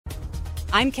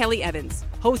I'm Kelly Evans,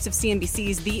 host of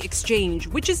CNBC's The Exchange,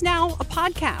 which is now a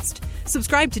podcast.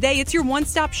 Subscribe today. It's your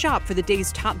one-stop shop for the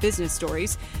day's top business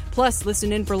stories. Plus,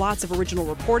 listen in for lots of original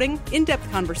reporting, in-depth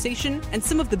conversation, and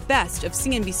some of the best of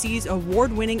CNBC's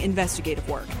award-winning investigative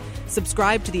work.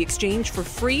 Subscribe to The Exchange for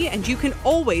free, and you can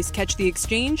always catch The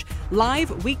Exchange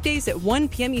live weekdays at 1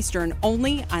 p.m. Eastern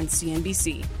only on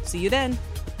CNBC. See you then.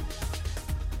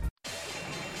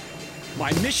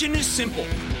 My mission is simple,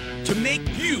 to make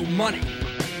you money.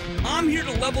 I'm here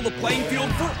to level the playing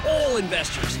field for all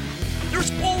investors.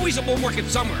 There's always a bull market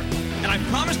somewhere, and I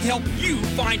promise to help you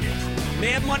find it.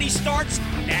 Mad Money starts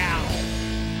now.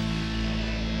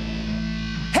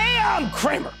 Hey, I'm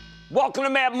Cramer. Welcome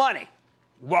to Mad Money.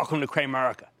 Welcome to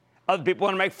Cramerica. Other people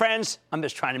want to make friends. I'm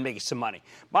just trying to make you some money.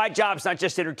 My job's not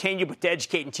just to entertain you, but to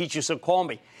educate and teach you. So call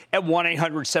me at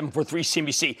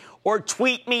 1-800-743-CNBC or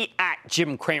tweet me at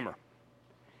Jim Cramer.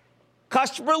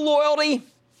 Customer loyalty,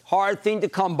 hard thing to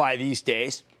come by these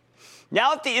days.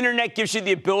 Now that the internet gives you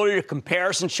the ability to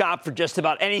comparison shop for just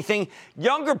about anything,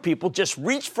 younger people just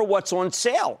reach for what's on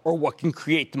sale or what can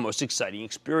create the most exciting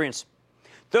experience.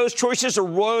 Those choices are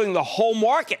roiling the whole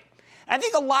market. I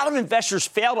think a lot of investors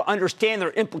fail to understand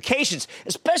their implications,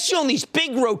 especially on these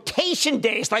big rotation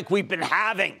days like we've been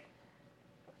having.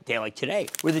 A day like today,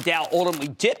 where the Dow ultimately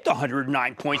dipped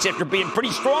 109 points after being pretty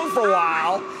strong for a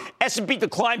while. S&P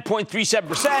declined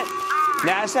 0.37%.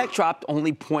 NASDAQ dropped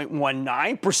only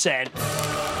 0.19%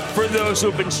 for those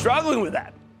who've been struggling with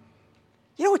that.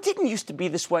 You know, it didn't used to be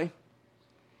this way.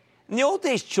 In the old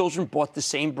days, children bought the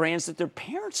same brands that their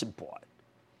parents had bought.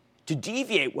 To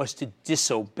deviate was to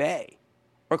disobey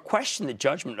or question the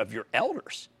judgment of your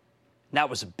elders. And that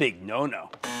was a big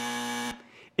no-no.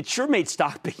 It sure made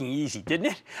stock picking easy, didn't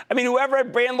it? I mean, whoever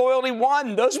had brand loyalty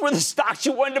won. Those were the stocks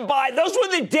you wanted to buy. Those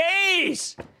were the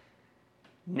days.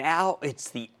 Now it's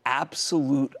the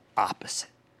absolute opposite.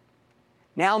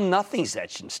 Now nothing's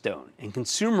etched in stone. And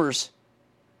consumers,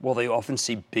 well, they often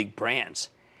see big brands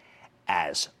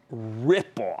as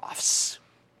rip-offs.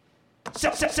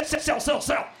 Sell, sell, sell, sell, sell,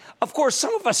 sell. Of course,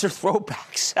 some of us are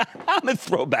throwbacks. I'm a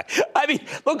throwback. I mean,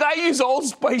 look, I use Old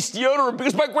Spice deodorant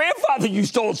because my grandfather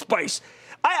used Old Spice.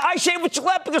 I shave with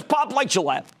Gillette because Pop liked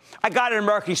Gillette. I got an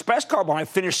American Express card when I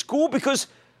finished school because,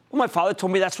 well, my father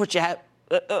told me that's what you had.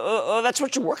 That's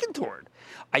what you're working toward.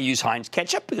 I use Heinz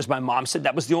ketchup because my mom said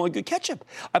that was the only good ketchup.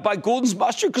 I buy Golden's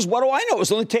mustard because what do I know? It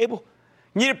was on the table.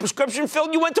 You need a prescription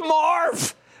filled? You went to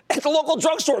Marv at the local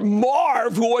drugstore.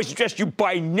 Marv, who always addressed you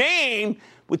by name,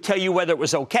 would tell you whether it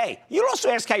was okay. You'd also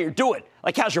ask how you're doing.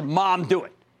 Like, how's your mom doing?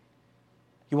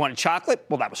 You wanted chocolate?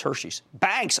 Well, that was Hershey's.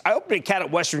 Banks. I opened an account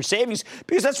at Western Savings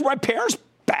because that's where my parents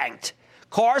banked.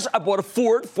 Cars. I bought a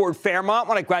Ford Fairmont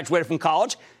when I graduated from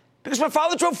college because my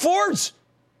father drove Fords.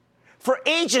 For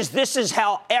ages, this is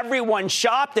how everyone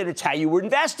shopped, and it's how you were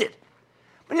invested.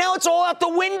 But now it's all out the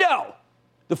window.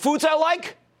 The foods I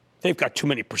like, they've got too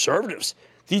many preservatives.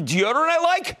 The deodorant I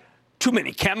like, too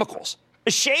many chemicals.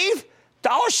 A shave?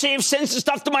 Dollar Shave sends the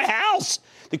stuff to my house.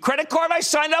 The credit card I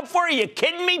signed up for, are you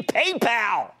kidding me?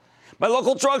 PayPal. My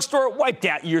local drugstore wiped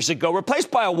out years ago, replaced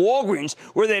by a Walgreens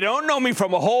where they don't know me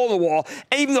from a hole in the wall.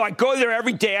 And even though I go there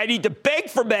every day, I need to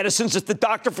beg for medicines if the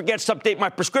doctor forgets to update my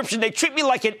prescription. They treat me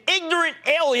like an ignorant,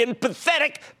 alien,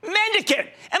 pathetic mendicant.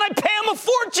 And I pay them a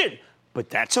fortune.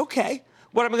 But that's okay.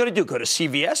 What am I going to do? Go to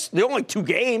CVS? There are only two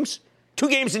games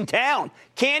in town.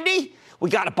 Candy? We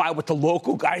got to buy what the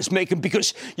local guy's making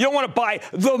because you don't want to buy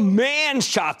the man's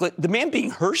chocolate, the man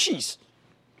being Hershey's.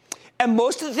 And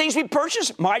most of the things we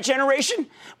purchase, my generation,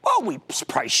 well, we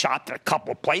probably shopped at a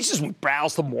couple of places. We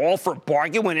browsed the mall for a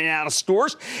bargain, went in and out of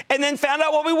stores, and then found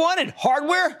out what we wanted.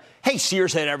 Hardware? Hey,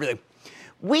 Sears had everything.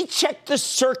 We checked the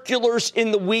circulars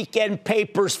in the weekend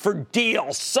papers for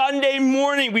deals. Sunday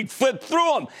morning, we'd flip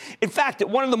through them. In fact, at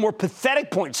one of the more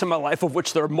pathetic points in my life, of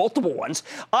which there are multiple ones,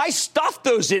 I stuffed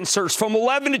those inserts from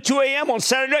 11 to 2 a.m. on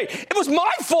Saturday night. It was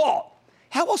my fault.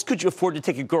 How else could you afford to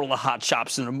take a girl to hot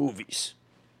shops and the movies?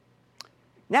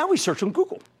 Now we search on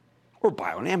Google or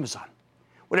buy on Amazon.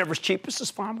 Whatever's cheapest is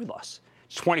fine with us.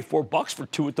 It's $24 for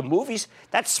two at the movies.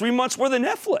 That's 3 months worth of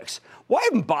Netflix. Why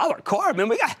even bother a car? I mean,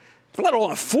 we got... let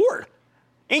alone afford.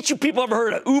 Ain't you people ever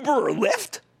heard of Uber or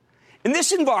Lyft? In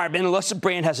this environment, unless a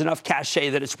brand has enough cachet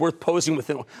that it's worth posing with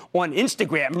on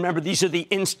Instagram, remember, these are the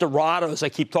Instarados I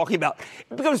keep talking about,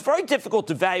 it becomes very difficult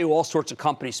to value all sorts of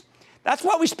companies. That's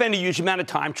why we spend a huge amount of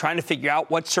time trying to figure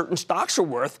out what certain stocks are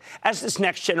worth as this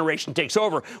next generation takes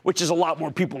over, which is a lot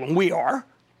more people than we are.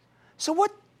 So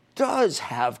what does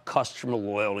have customer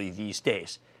loyalty these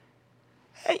days?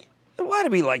 Hey, why do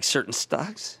we like certain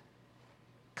stocks?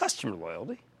 Customer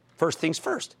loyalty. First things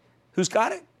first. Who's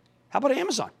got it? How about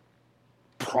Amazon?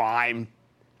 Prime.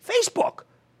 Facebook.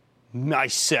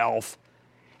 Myself.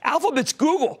 Alphabet's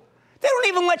Google. They don't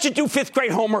even let you do fifth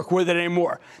grade homework with it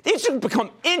anymore. These have become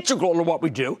integral to what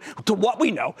we do, to what we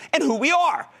know, and who we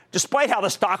are, despite how the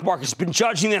stock market's been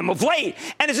judging them of late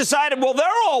and has decided, well, they're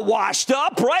all washed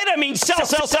up, right? I mean, sell.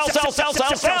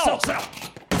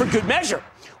 For good measure.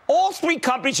 All three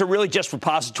companies are really just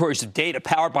repositories of data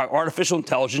powered by artificial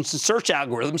intelligence and search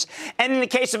algorithms, and in the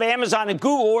case of Amazon and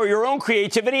Google, or your own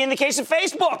creativity in the case of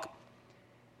Facebook.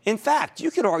 In fact,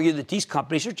 you could argue that these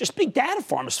companies are just big data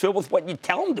farms filled with what you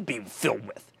tell them to be filled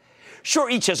with. Sure,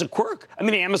 each has a quirk. I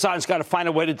mean, Amazon's got to find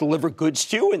a way to deliver goods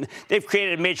to you, and they've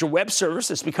created a major web service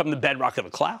that's become the bedrock of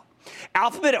the cloud.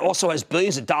 Alphabet also has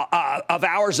billions of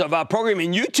hours of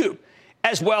programming in YouTube,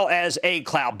 as well as a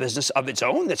cloud business of its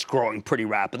own that's growing pretty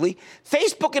rapidly.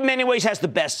 Facebook, in many ways, has the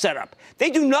best setup.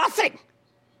 They do nothing.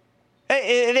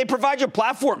 They provide your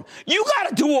platform. You got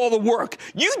to do all the work.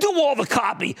 You do all the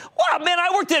copy. Wow, man, I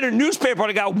worked at a newspaper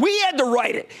and we had to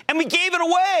write it, and we gave it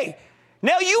away.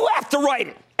 Now you have to write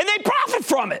it, and they profit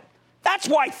from it. That's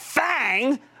why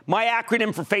FANG, my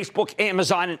acronym for Facebook,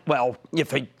 Amazon, well,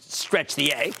 if I stretch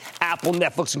the A, Apple,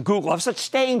 Netflix, and Google have such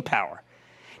staying power.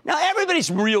 Now,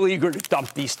 everybody's real eager to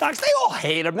dump these stocks. They all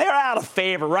hate them. They're out of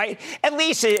favor, right? At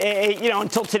least,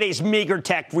 until today's meager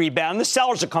tech rebound. The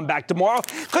sellers will come back tomorrow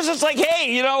because it's like,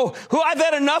 hey, I've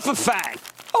had enough of FANG.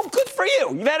 Oh, good for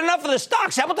you. You've had enough of the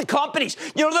stocks. How about the companies?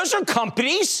 Those are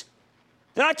companies.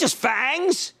 They're not just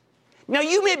FANGs. Now,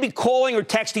 you may be calling or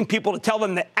texting people to tell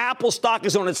them that Apple stock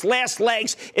is on its last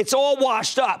legs. It's all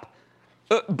washed up.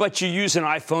 But you use an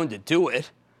iPhone to do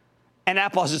it. And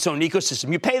Apple has its own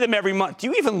ecosystem. You pay them every month. Do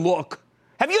you even look?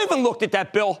 Have you even looked at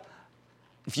that bill?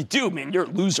 If you do, man, you're a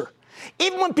loser.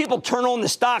 Even when people turn on the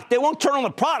stock, they won't turn on the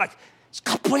product. It's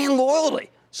got brand loyalty.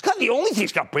 It's kind of the only thing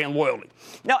that's got brand loyalty.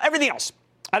 Now, everything else,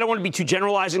 I don't want to be too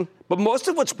generalizing, but most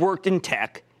of what's worked in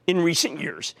tech in recent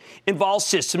years involves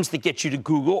systems that get you to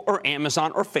Google or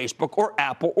Amazon or Facebook or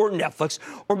Apple or Netflix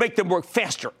or make them work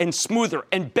faster and smoother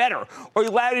and better or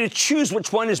allow you to choose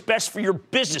which one is best for your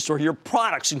business or your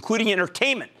products, including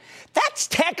entertainment. That's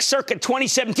tech circa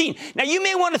 2017. Now, you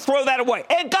may want to throw that away.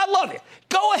 And God love you.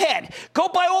 Go ahead. Go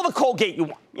buy all the Colgate you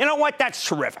want. You know what? That's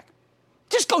terrific.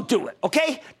 Just go do it,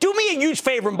 okay? Do me a huge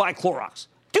favor and buy Clorox.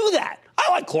 Do that.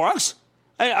 I like Clorox.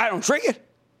 I don't drink it.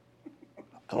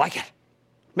 I like it.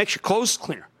 Makes your clothes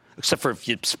cleaner, except for if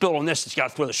you spill on this, you got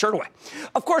to throw the shirt away.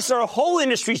 Of course, there are whole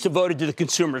industries devoted to the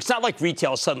consumer. It's not like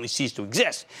retail suddenly ceased to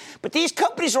exist. But these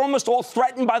companies are almost all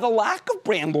threatened by the lack of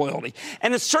brand loyalty.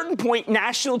 And at a certain point,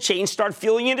 national chains start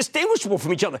feeling indistinguishable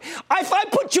from each other. If I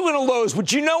put you in a Lowe's,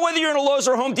 would you know whether you're in a Lowe's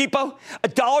or a Home Depot? A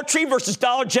Dollar Tree versus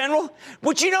Dollar General?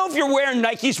 Would you know if you're wearing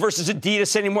Nikes versus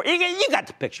Adidas anymore? You got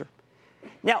the picture.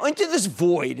 Now, into this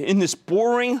void, in this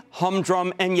boring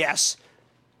humdrum, and yes,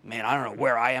 man, I don't know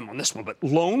where I am on this one, but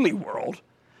lonely world,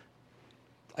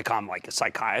 like I'm like a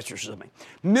psychiatrist or something,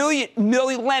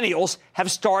 millennials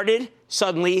have started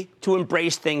suddenly to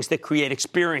embrace things that create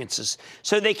experiences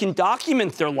so they can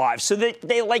document their lives, so that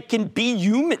they can be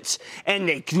humans. And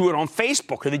they do it on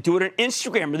Facebook, or they do it on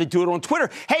Instagram, or they do it on Twitter.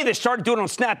 Hey, they started doing it on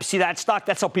Snap. You see that stock?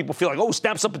 That's how people feel like, oh,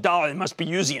 Snap's up $1. They must be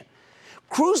using it.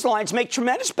 Cruise lines make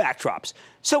tremendous backdrops.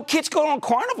 So kids go on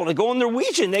Carnival, they go on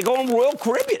Norwegian, they go on Royal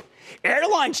Caribbean.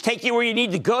 Airlines take you where you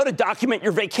need to go to document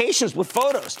your vacations with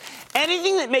photos.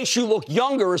 Anything that makes you look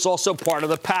younger is also part of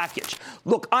the package.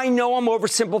 Look, I know I'm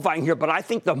oversimplifying here, but I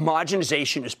think the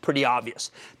homogenization is pretty obvious.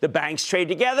 The banks trade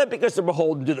together because they're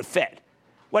beholden to the Fed.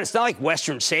 Well, it's not like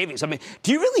Western savings. I mean,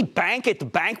 do you really bank at the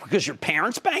bank because your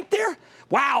parents bank there?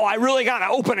 Wow, I really got to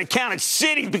open an account at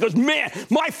Citi because, man,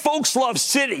 my folks love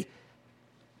Citi.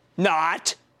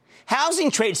 Not.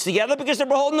 Housing trades together because they're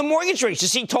beholden to mortgage rates. You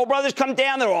see Toll Brothers come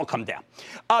down, they'll all come down.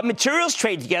 Materials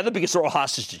trade together because they're all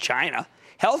hostage to China.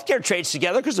 Healthcare trades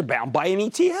together because they're bound by an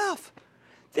ETF.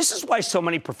 This is why so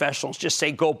many professionals just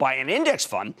say go buy an index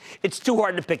fund. It's too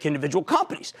hard to pick individual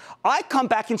companies. I come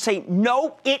back and say,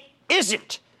 no, it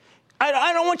isn't.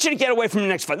 I don't want you to get away from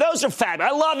index funds. Those are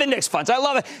fabulous. I love index funds. I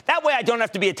love it. That way I don't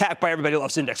have to be attacked by everybody who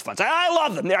loves index funds. I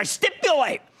love them. I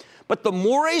stipulate. But the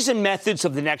mores and methods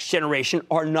of the next generation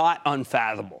are not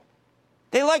unfathomable.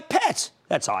 They like pets.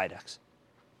 That's IDEX.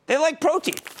 They like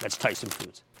protein. That's Tyson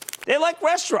Foods. They like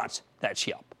restaurants. That's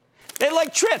Yelp. They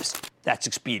like trips. That's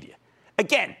Expedia.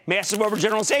 Again, massive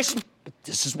overgeneralization, but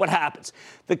this is what happens.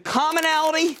 The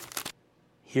commonality,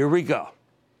 here we go.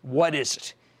 What is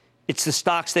it? It's the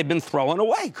stocks they've been throwing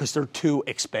away because they're too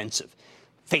expensive.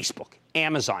 Facebook,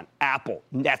 Amazon, Apple,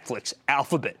 Netflix,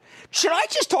 Alphabet. Should I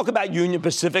just talk about Union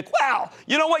Pacific? Well,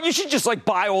 you know what? You should just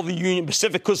buy all the Union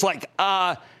Pacific because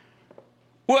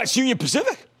it's Union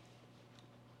Pacific.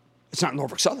 It's not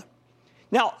Norfolk Southern.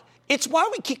 Now, it's why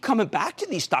we keep coming back to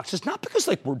these stocks. It's not because,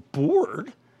 we're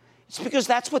bored. It's because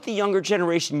that's what the younger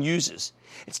generation uses.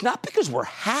 It's not because we're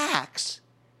hacks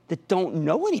that don't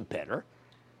know any better.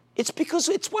 It's because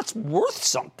it's what's worth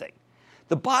something.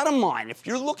 The bottom line, if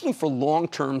you're looking for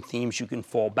long-term themes you can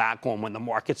fall back on when the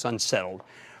market's unsettled,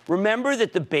 remember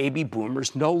that the baby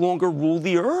boomers no longer rule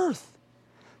the earth.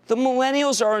 The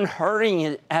millennials are inheriting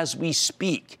it as we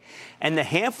speak. And the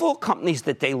handful of companies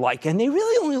that they like, and they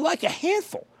really only like a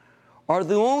handful, are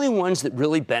the only ones that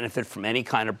really benefit from any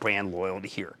kind of brand loyalty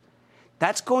here.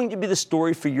 That's going to be the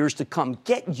story for years to come.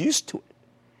 Get used to it.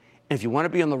 And if you want to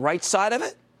be on the right side of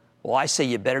it, well, I say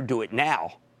you better do it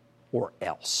now or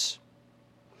else.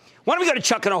 Why don't we go to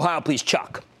Chuck in Ohio, please,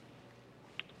 Chuck?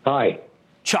 Hi.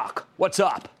 Chuck, what's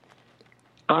up?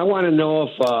 I want to know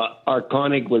if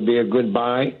Arconic would be a good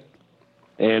buy,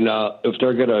 and if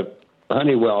they're going to,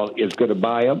 Honeywell is going to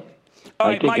buy them. All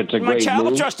I right, think it's a great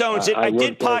Charitable move. Trust owns it. I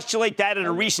did postulate there. that at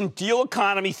a recent deal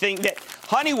economy thing that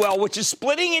Honeywell, which is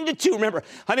splitting into two. Remember,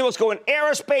 Honeywell's going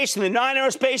aerospace and the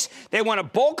non-aerospace. They want to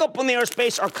bulk up on the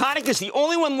aerospace. Arconic is the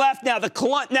only one left now.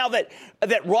 Now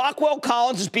that Rockwell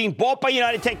Collins is being bought by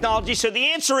United Technologies. So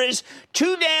the answer is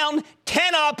 2 down,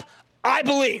 10 up, I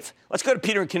believe. Let's go to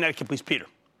Peter in Connecticut, please, Peter.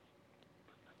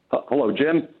 Hello,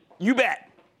 Jim. You bet.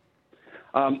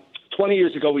 20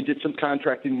 years ago, we did some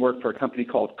contracting work for a company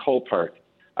called Copart.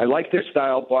 I liked their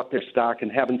style, bought their stock, and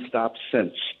haven't stopped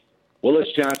since. Willis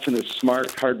Johnson is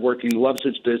smart, hardworking, loves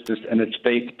his business, and it's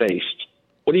faith-based.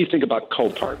 What do you think about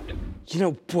Copart? You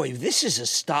know, boy, this is a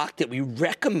stock that we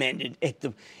recommended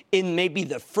in maybe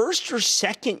the first or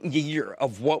second year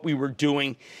of what we were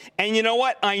doing. And you know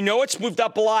what? I know it's moved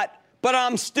up a lot, but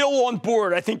I'm still on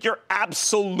board. I think you're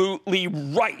absolutely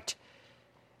right.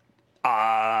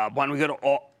 Why don't we go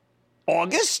to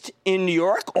August in New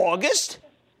York? August?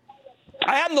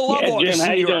 I happen to love August Jim,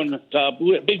 how in New you York.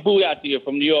 doing? Big boot out to you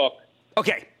from New York.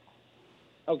 Okay.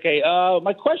 Okay,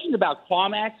 my question is about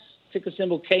CarMax, ticker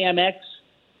symbol KMX.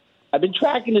 I've been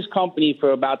tracking this company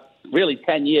for about really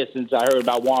 10 years since I heard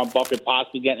about Warren Buffett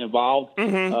possibly getting involved.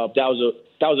 Mm-hmm. That was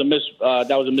a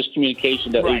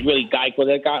miscommunication. That Right. was really Geico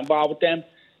that got involved with them.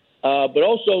 But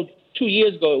also 2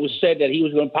 years ago, it was said that he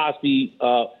was going to possibly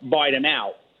buy them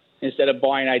out instead of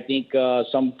buying, I think,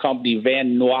 some company,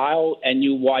 Van Nuyle,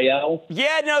 N-U-Y-L.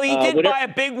 Yeah, no, he did buy a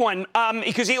big one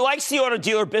because he likes the auto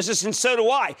dealer business, and so do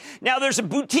I. Now, there's a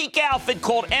boutique outfit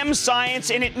called M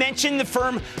Science, and it mentioned the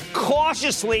firm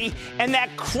cautiously, and that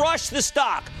crushed the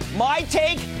stock. My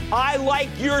take, I like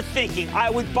your thinking. I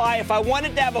would buy, if I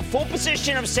wanted to have a full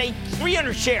position of, say,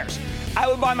 300 shares, I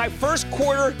would buy my first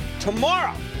quarter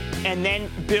tomorrow and then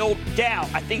build down.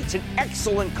 I think it's an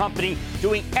excellent company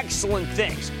doing excellent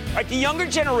things. All right, the younger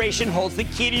generation holds the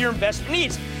key to your investment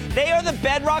needs. They are the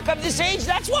bedrock of this age.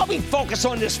 That's why we focus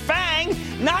on this FANG,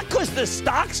 not because the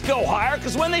stocks go higher,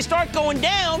 because when they start going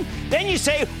down, then you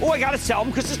say, oh, I got to sell them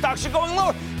because the stocks are going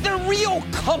lower. They're real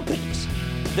companies.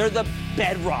 They're the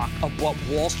bedrock of what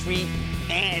Wall Street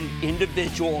and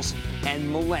individuals and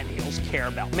millennials care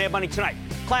about. Mad Money tonight.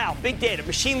 Cloud, big data,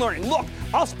 machine learning. Look,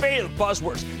 I'll spare you the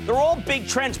buzzwords. They're all big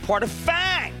trends, part of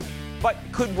FANG. But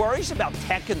could worries about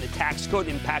tech and the tax code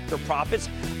impact their profits?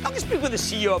 I'm going to speak with the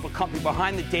CEO of a company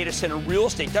behind the data center real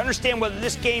estate to understand whether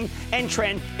this game and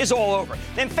trend is all over.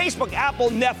 Then Facebook, Apple,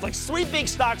 Netflix, 3 big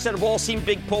stocks that have all seen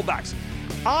big pullbacks.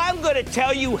 I'm going to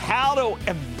tell you how to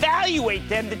evaluate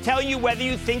them to tell you whether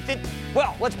you think that,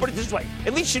 well, let's put it this way.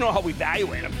 At least you know how we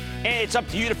evaluate them. And it's up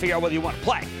to you to figure out whether you want to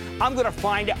play. I'm going to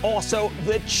find also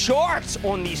the charts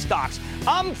on these stocks.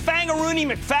 I'm Fangaroony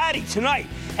McFaddy tonight.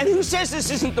 And who says this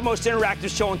isn't the most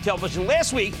interactive show on television?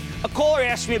 Last week, a caller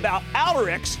asked me about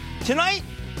Alteryx. Tonight,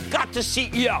 got the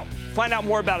CEO. Find out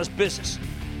more about his business.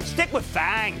 Stick with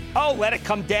FANG. Oh, let it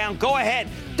come down. Go ahead.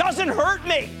 Doesn't hurt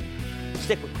me.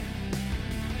 Stick with me.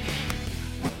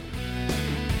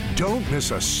 Don't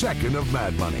miss a second of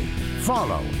Mad Money.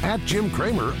 Follow @Jim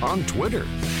Cramer on Twitter.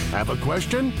 Have a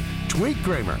question? Tweet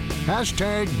Cramer.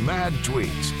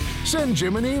 #MadTweets. Send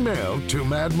Jim an email to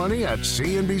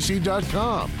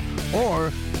madmoney@cnbc.com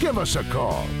or give us a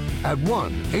call at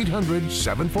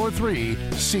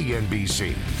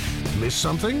 1-800-743-CNBC. Miss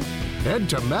something? Head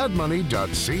to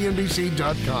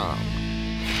madmoney.cnbc.com.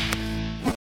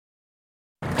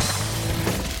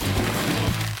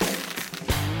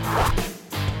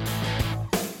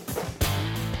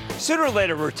 Sooner or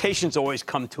later, rotations always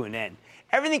come to an end.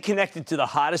 Everything connected to the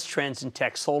hottest trends in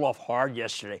tech sold off hard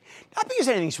yesterday. Not because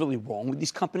anything's really wrong with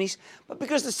these companies, but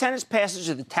because the Senate's passage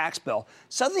of the tax bill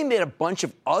suddenly made a bunch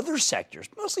of other sectors,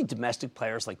 mostly domestic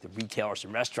players like the retailers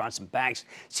and restaurants and banks,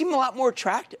 seem a lot more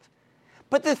attractive.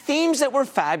 But the themes that were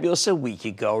fabulous a week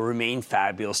ago remain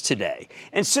fabulous today.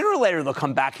 And sooner or later, they'll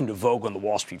come back into vogue on the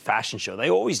Wall Street Fashion Show. They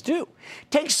always do.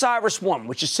 Take CyrusOne,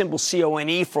 which is symbol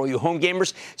CONE for all you home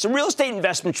gamers. It's a real estate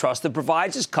investment trust that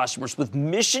provides its customers with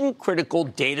mission-critical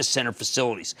data center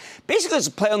facilities. Basically, it's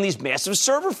a play on these massive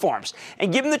server farms.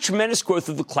 And given the tremendous growth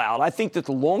of the cloud, I think that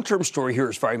the long-term story here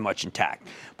is very much intact.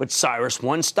 But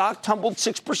CyrusOne stock tumbled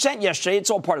 6% yesterday. It's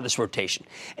all part of this rotation.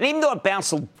 And even though it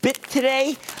bounced a bit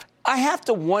today, I have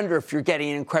to wonder if you're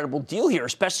getting an incredible deal here,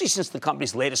 especially since the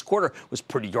company's latest quarter was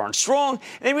pretty darn strong.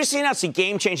 And they recently announced a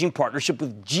game-changing partnership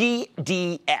with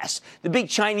GDS, the big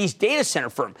Chinese data center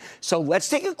firm. So let's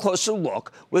take a closer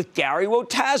look with Gary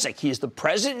Wojtaszek. He is the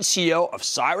president and CEO of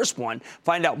CyrusOne.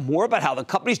 Find out more about how the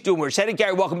company's doing. Where it's headed.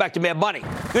 Gary, welcome back to Mad Money.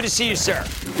 Good to see you, sir.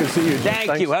 Good to see you.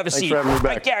 Thank you. Have a seat. Thanks for having me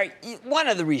back. Right, Gary, one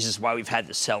of the reasons why we've had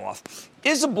this sell-off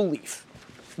is a belief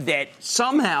that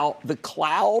somehow the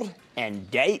cloud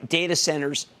and data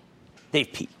centers,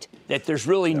 they've peaked, that there's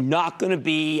really not going to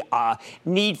be a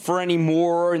need for any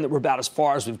more, and that we're about as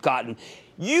far as we've gotten.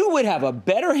 You would have a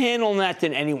better handle on that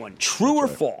than anyone. True or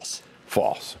false?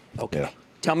 False. Okay. Yeah.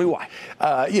 Tell me why.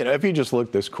 If you just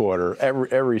look this quarter,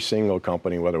 every single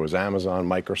company, whether it was Amazon,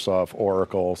 Microsoft,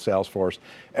 Oracle, Salesforce,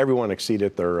 everyone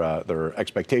exceeded their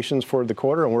expectations for the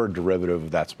quarter, and we're a derivative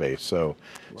of that space. So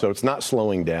it's not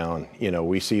slowing down.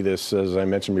 We see this, as I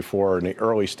mentioned before, in the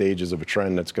early stages of a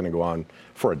trend that's going to go on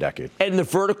for a decade. And the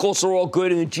verticals are all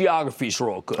good, and the geographies are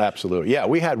all good. Absolutely. Yeah,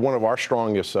 we had one of our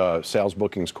strongest sales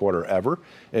bookings quarter ever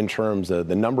in terms of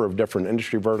the number of different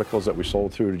industry verticals that we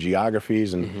sold through to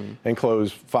geographies, and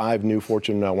closed 5 new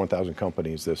Fortune 1000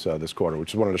 companies this quarter,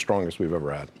 which is one of the strongest we've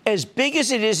ever had. As big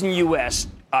as it is in the U.S.,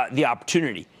 the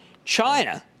opportunity,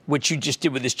 China, which you just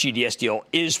did with this GDS deal,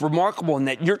 is remarkable in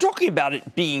that you're talking about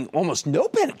it being almost no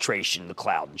penetration in the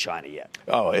cloud in China yet.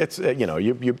 Oh, it's,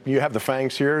 you have the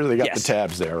fangs here, they got the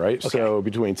tabs there, right? Okay. So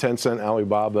between Tencent,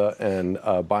 Alibaba, and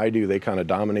Baidu, they kind of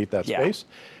dominate that space.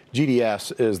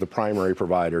 GDS is the primary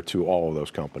provider to all of those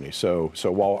companies. So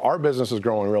while our business is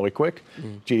growing really quick,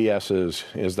 GDS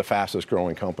is the fastest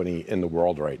growing company in the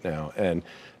world right now. And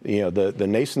the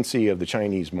nascency of the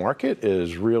Chinese market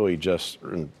is really just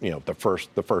the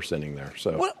first inning there.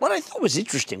 So what I thought was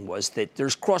interesting was that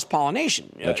there's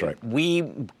cross-pollination. That's right. We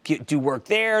do work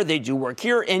there, they do work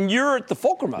here, and you're at the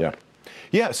fulcrum of it.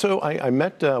 Yeah, so I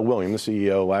met William, the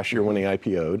CEO, last year when he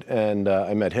IPO'd, and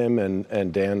I met him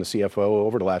and Dan, the CFO,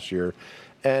 over the last year.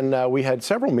 And we had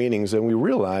several meetings, and we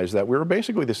realized that we were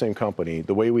basically the same company.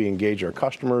 The way we engage our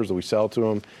customers, that we sell to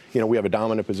them, we have a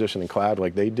dominant position in cloud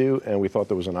like they do, and we thought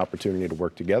there was an opportunity to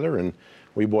work together. And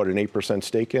we bought an 8%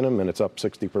 stake in them, and it's up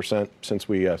 60% since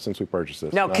we purchased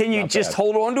this. Now, can you just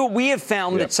hold on to it? We have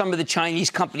found that some of the Chinese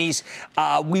companies,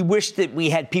 we wish that we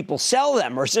had people sell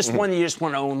them, or is this one you just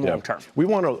want to own long term?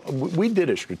 We did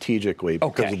it strategically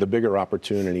because of the bigger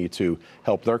opportunity to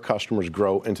help their customers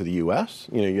grow into the U.S.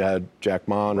 You had Jack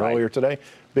Ma earlier today.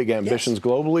 Big ambitions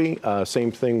globally.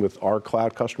 Same thing with our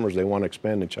cloud customers. They want to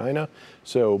expand in China.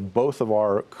 So both of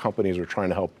our companies are trying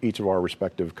to help each of our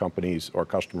respective companies or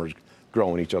customers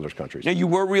grow in each other's countries. Now, you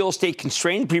were real estate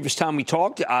constrained the previous time we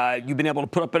talked. You've been able to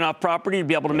put up enough property to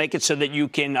be able to make it so that you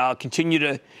can continue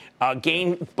to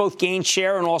gain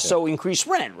share and also increase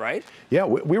rent, right? Yeah,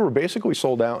 we were basically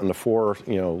sold out in the 4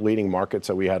 leading markets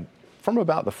that we had from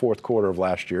about the fourth quarter of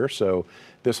last year. So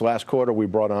this last quarter, we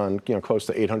brought on close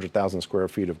to 800,000 square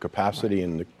feet of capacity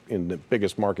in the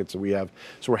biggest markets that we have.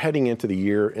 So we're heading into the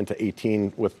year, into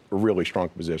 18, with a really strong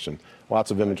position.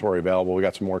 Lots of inventory available. We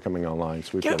got some more coming online,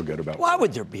 so we feel good about it. Why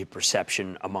would there be a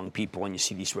perception among people when you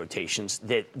see these rotations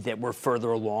that we're further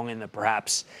along and that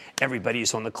perhaps everybody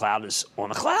who's on the cloud is on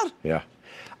the cloud? Yeah,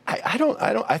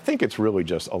 I think it's really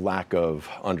just a lack of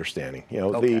understanding.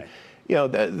 The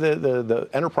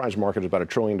enterprise market is about $1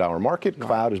 trillion market.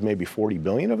 Cloud is maybe $40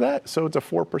 billion of that. So it's a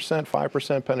 4%,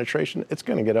 5% penetration. It's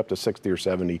going to get up to 60 or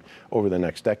 70 over the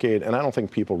next decade. And I don't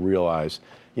think people realize,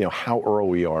 how early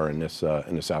we are in this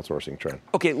outsourcing trend.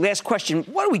 Okay, last question.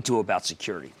 What do we do about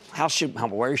security?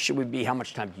 Where should we be? How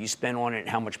much time do you spend on it? And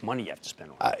how much money you have to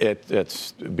spend on it?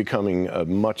 It's becoming a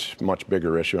much, much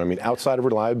bigger issue. I mean, outside of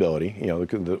reliability,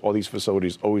 all these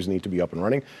facilities always need to be up and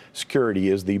running. Security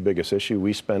is the biggest issue.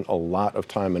 We spend a lot of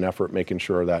time and effort making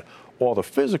sure that all the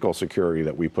physical security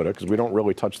that we put in, because we don't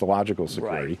really touch the logical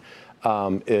security,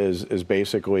 is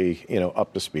basically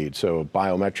up to speed. So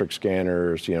biometric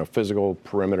scanners, physical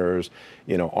perimeters,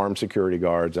 armed security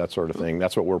guards, that sort of thing.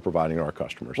 That's what we're providing to our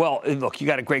customers. Well, look, you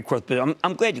got a great growth, but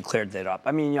I'm glad you cleared that up.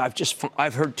 I mean,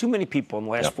 I've heard too many people in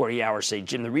the last 40 hours say,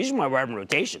 Jim, the reason why we're having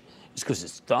rotation is because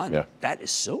it's done. That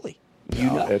is silly.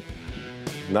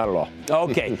 Not at all.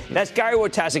 Okay, that's Gary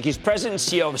Wojtaszek. He's president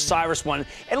and CEO of CyrusOne.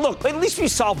 And look, at least we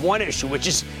solved one issue, which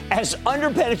is as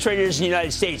underpenetrated as the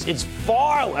United States, it's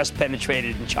far less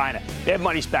penetrated in China. Their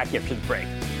money's back after the break.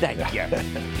 Thank you.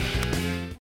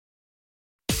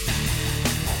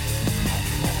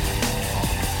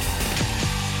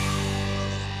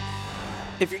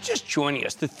 If you're just joining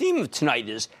us, the theme of tonight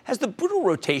is, has the brutal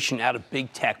rotation out of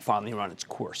big tech finally run its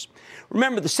course?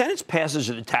 Remember, the Senate's passage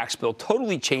of the tax bill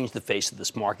totally changed the face of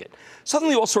this market.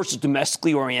 Suddenly, all sorts of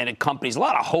domestically oriented companies, a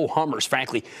lot of ho-hummers,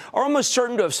 frankly, are almost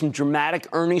certain to have some dramatic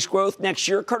earnings growth next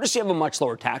year, courtesy of a much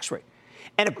lower tax rate.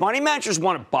 And if money managers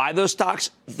want to buy those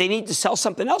stocks, they need to sell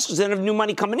something else because they don't have new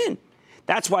money coming in.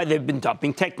 That's why they've been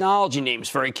dumping technology names.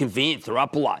 Very convenient. They're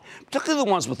up a lot, particularly the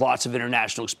ones with lots of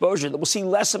international exposure that will see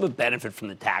less of a benefit from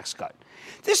the tax cut.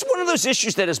 This is one of those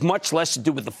issues that has much less to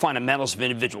do with the fundamentals of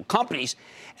individual companies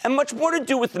and much more to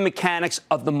do with the mechanics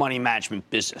of the money management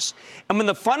business. And when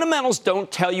the fundamentals don't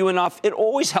tell you enough, it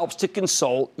always helps to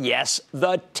consult, yes,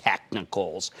 the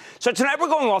technicals. So tonight we're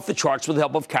going off the charts with the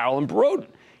help of Carolyn Broden.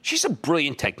 She's a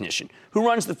brilliant technician who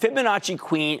runs the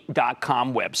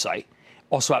FibonacciQueen.com website.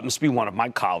 Also happens to be one of my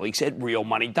colleagues at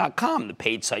realmoney.com, the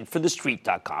paid site for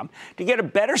thestreet.com, to get a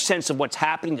better sense of what's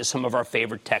happening to some of our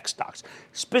favorite tech stocks.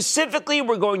 Specifically,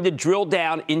 we're going to drill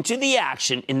down into the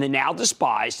action in the now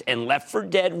despised and left for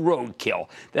dead roadkill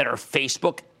that are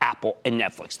Facebook, Apple, and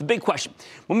Netflix. The big question,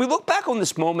 when we look back on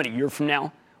this moment a year from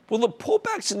now, will the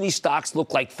pullbacks in these stocks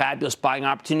look like fabulous buying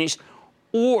opportunities,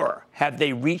 or have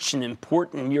they reached an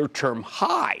important near-term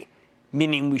high?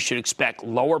 Meaning we should expect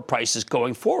lower prices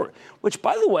going forward, which,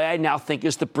 by the way, I now think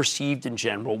is the perceived and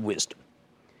general wisdom.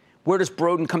 Where does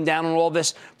Broden come down on all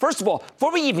this? First of all,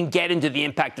 before we even get into the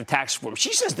impact of tax reform,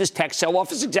 she says this tech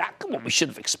sell-off is exactly what we should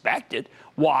have expected.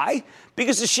 Why?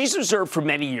 Because as she's observed for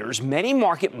many years, many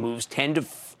market moves tend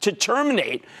to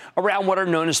terminate around what are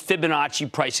known as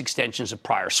Fibonacci price extensions of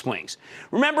prior swings.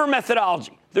 Remember her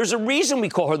methodology. There's a reason we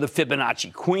call her the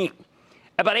Fibonacci Queen.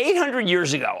 About 800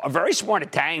 years ago, a very smart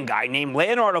Italian guy named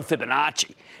Leonardo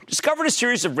Fibonacci discovered a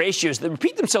series of ratios that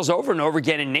repeat themselves over and over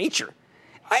again in nature.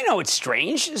 I know it's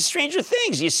strange. It's stranger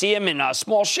things. You see them in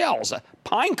small shells,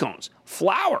 pine cones,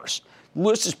 flowers. The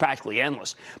list is practically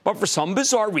endless. But for some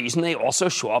bizarre reason, they also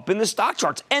show up in the stock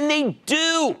charts. And they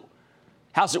do.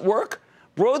 How's it work?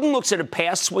 Broden looks at a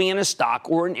past swing in a stock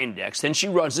or an index, then she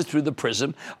runs it through the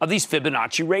prism of these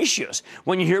Fibonacci ratios.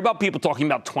 When you hear about people talking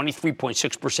about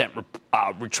 23.6%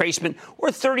 retracement or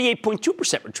 38.2%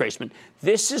 retracement,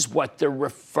 this is what they're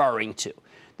referring to.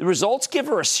 The results give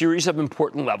her a series of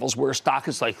important levels where a stock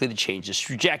is likely to change its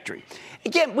trajectory.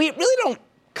 Again, we really don't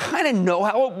kind of know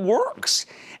how it works.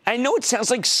 I know it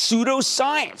sounds like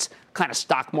pseudoscience, kind of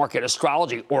stock market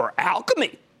astrology or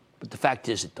alchemy, but the fact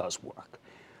is it does work.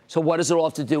 So what does it all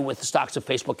have to do with the stocks of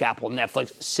Facebook, Apple, and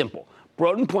Netflix? Simple.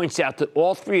 Broden points out that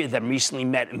all three of them recently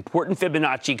met important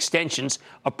Fibonacci extensions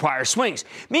of prior swings,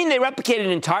 meaning they replicated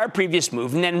an entire previous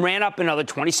move and then ran up another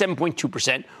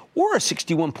 27.2% or a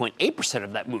 61.8%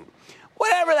 of that move.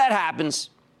 Whenever that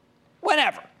happens,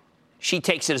 whenever, she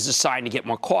takes it as a sign to get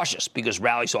more cautious because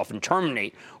rallies often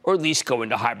terminate or at least go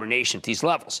into hibernation at these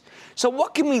levels. So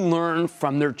what can we learn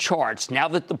from their charts now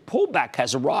that the pullback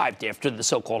has arrived after the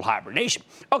so-called hibernation?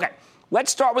 Okay,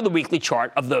 let's start with the weekly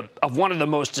chart of one of the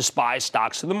most despised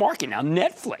stocks in the market now,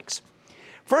 Netflix.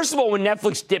 First of all, when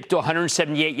Netflix dipped to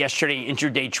 178 yesterday in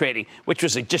intraday trading, which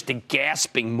was just a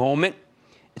gasping moment,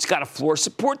 it's got a floor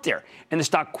support there, and the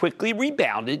stock quickly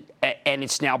rebounded, and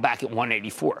it's now back at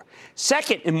 184.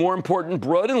 Second, and more important,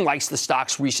 Broden likes the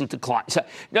stock's recent decline.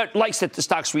 Likes that the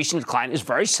stock's recent decline is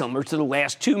very similar to the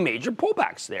last two major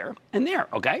pullbacks there and there.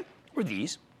 Okay, or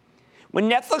these. When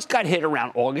Netflix got hit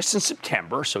around August and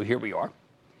September, so here we are,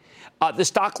 the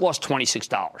stock lost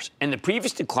 $26, and the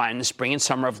previous decline in the spring and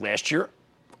summer of last year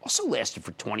also lasted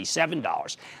for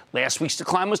 $27. Last week's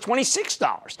decline was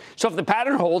 $26. So if the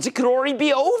pattern holds, it could already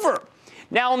be over.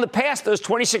 Now, in the past, those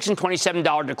 $26 and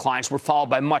 $27 declines were followed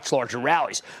by much larger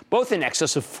rallies, both in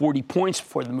excess of 40 points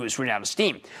before the moves ran out of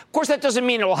steam. Of course, that doesn't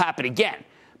mean it will happen again,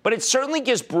 but it certainly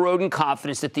gives Broden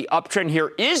confidence that the uptrend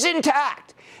here is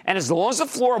intact. And as long as the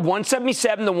floor of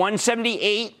 177 to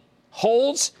 178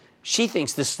 holds, she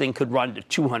thinks this thing could run to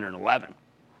 211.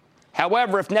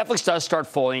 However, if Netflix does start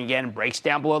falling again and breaks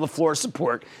down below the floor of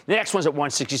support, the next one's at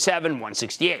 167,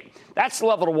 168. That's the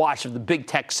level to watch if the big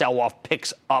tech sell-off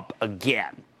picks up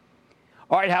again.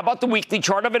 All right, how about the weekly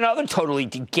chart of another totally,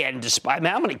 again, despise?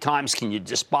 How many times can you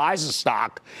despise a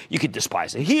stock? You could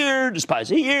despise it here, despise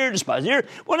it here, despise it here.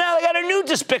 Well, now they got a new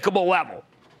despicable level.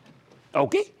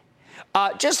 Okay?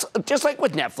 Just like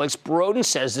with Netflix, Broden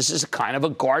says this is kind of a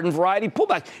garden variety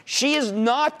pullback. She is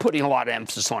not putting a lot of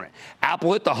emphasis on it.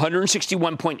 Apple hit the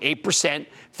 161.8%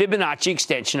 Fibonacci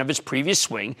extension of its previous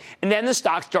swing, and then the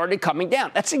stock started coming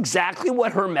down. That's exactly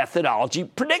what her methodology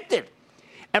predicted.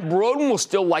 And Broden will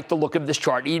still like the look of this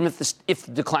chart, even if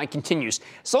the decline continues,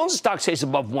 as long as the stock stays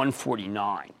above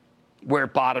 149, where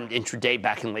it bottomed intraday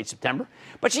back in late September.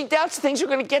 But she doubts things are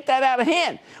going to get that out of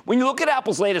hand. When you look at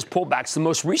Apple's latest pullbacks, the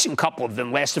most recent couple of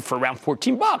them lasted for around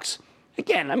 $14.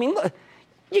 Again, I mean, look,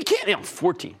 you can't,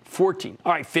 14.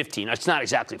 All right, 15. It's not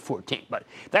exactly 14, but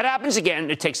that happens again.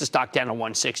 It takes the stock down to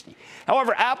 160.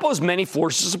 However, Apple has many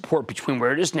floors of support between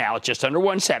where it is now at just under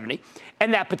 170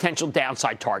 and that potential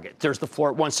downside target. There's the floor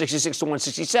at 166 to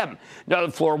 167,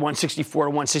 another floor at 164 to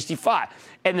 165,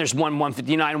 and there's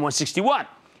 159 and 161.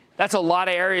 That's a lot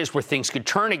of areas where things could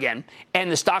turn again,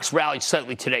 and the stock's rallied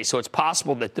slightly today, so it's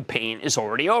possible that the pain is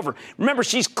already over. Remember,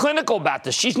 she's clinical about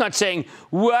this. She's not saying,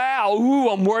 wow,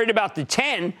 I'm worried about the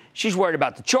 10. She's worried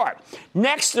about the chart.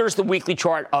 Next, there's the weekly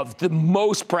chart of the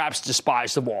most perhaps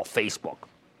despised of all, Facebook.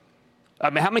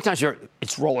 I mean, how many times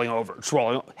it's rolling over? It's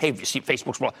rolling. Hey, if you see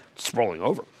Facebook's rolling, it's rolling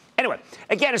over. Anyway,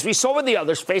 again, as we saw with the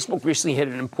others, Facebook recently hit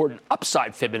an important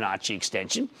upside Fibonacci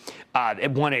extension at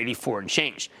 184 and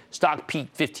change. Stock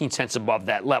peaked 15 cents above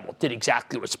that level. Did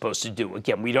exactly what it's supposed to do.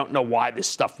 Again, we don't know why this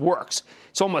stuff works.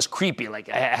 It's almost creepy, like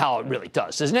how it really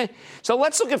does, isn't it? So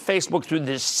let's look at Facebook through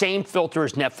the same filter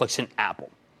as Netflix and Apple.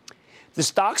 The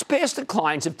stock's past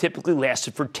declines have typically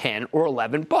lasted for 10 or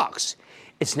 11 bucks.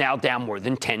 It's now down more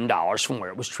than $10 from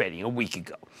where it was trading a week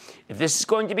ago. If this is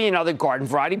going to be another garden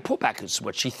variety pullback, which is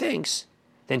what she thinks,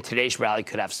 then today's rally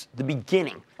could have the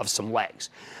beginning of some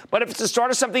legs. But if it's the start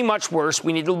of something much worse,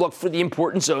 we need to look for the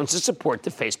important zones of support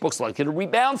that Facebook's likely to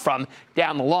rebound from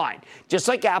down the line. Just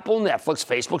like Apple and Netflix,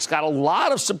 Facebook's got a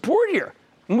lot of support here,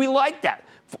 and we like that.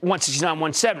 169,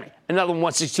 170, another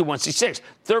 162, 166,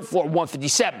 third floor,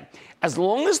 157. As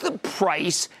long as the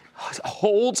price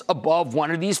holds above one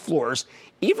of these floors,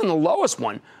 even the lowest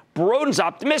one, Broden's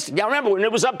optimistic. Now, remember, when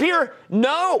it was up here,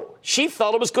 no, she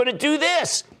felt it was going to do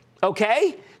this,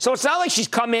 okay? So it's not like she's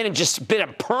come in and just been a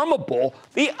perma-bull.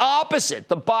 The opposite.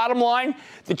 The bottom line,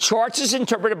 the charts as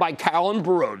interpreted by Carolyn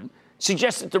Broden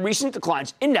suggest that the recent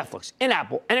declines in Netflix, in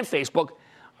Apple, and in Facebook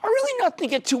are really nothing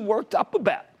to get too worked up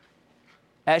about.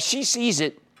 As she sees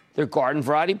it, they're garden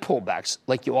variety pullbacks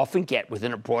like you often get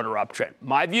within a broader uptrend.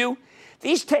 My view,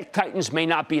 these tech titans may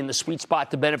not be in the sweet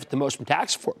spot to benefit the most from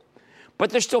tax reform, but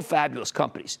they're still fabulous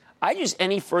companies. I'd use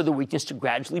any further weakness to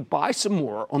gradually buy some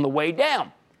more on the way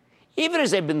down, even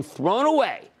as they've been thrown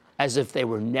away as if they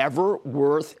were never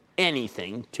worth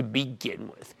anything to begin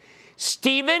with.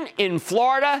 Stephen in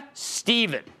Florida.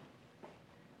 Stephen.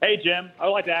 Hey, Jim. I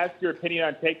would like to ask your opinion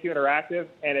on Take-Two Interactive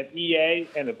and if EA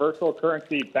and the virtual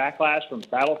currency backlash from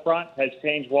Battlefront has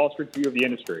changed Wall Street's view of the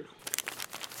industry.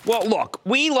 Well, look,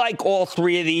 we like all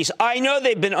three of these. I know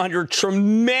they've been under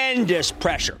tremendous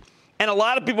pressure, and a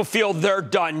lot of people feel they're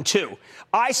done, too.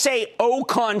 I say au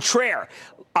contraire.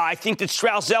 I think that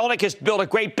Strauss-Zelnick has built a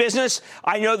great business.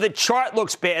 I know the chart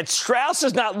looks bad. Strauss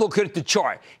is not looking at the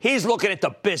chart. He's looking at the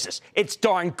business. It's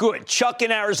darn good. Chuck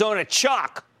in Arizona.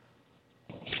 Chuck.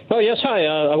 Oh, yes, hi.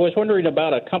 I was wondering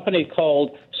about a company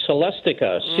called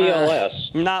Celestica,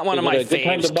 CLS. Not one of my faves. Is it a good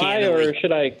time to buy, or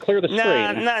should I clear the screen?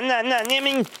 No. I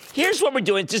mean, here's what we're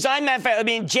doing. Design manufacturing. I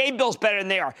mean, J-Bill's better than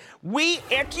they are.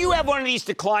 After you have one of these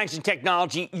declines in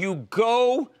technology, you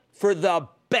go for the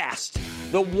best.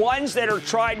 The ones that are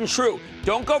tried and true.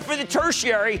 Don't go for the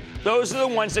tertiary. Those are the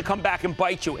ones that come back and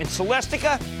bite you. And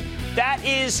Celestica, that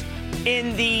is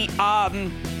in the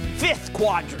fifth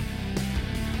quadrant.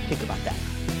 Think about that.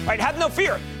 All right, have no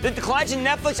fear. The declines in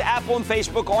Netflix, Apple, and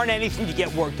Facebook aren't anything to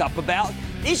get worked up about.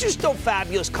 These are still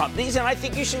fabulous companies, and I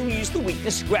think you should use the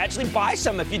weakness to gradually buy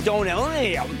some if you don't own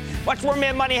any of them. Watch more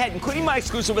Mad Money ahead, including my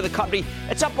exclusive with a company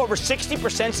that's up over 60%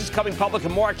 since coming public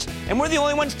in March, and we're the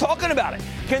only ones talking about it.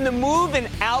 Can the move in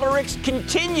Alteryx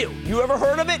continue? You ever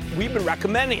heard of it? We've been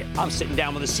recommending it. I'm sitting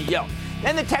down with the CEO.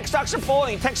 Then the tech stocks are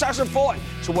falling.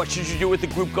 So what should you do with the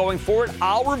group going forward?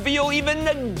 I'll reveal even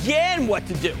again what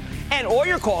to do. And all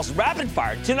your calls rapid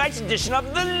fire. Tonight's edition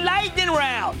of the Lightning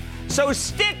Round. So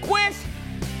stick with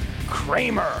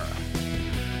Cramer.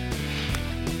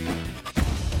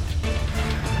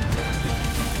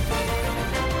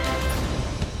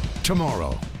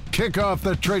 Tomorrow, kick off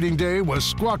the trading day with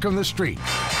Squawk on the Street.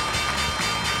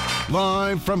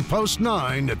 Live from Post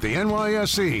 9 at the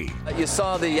NYSE. You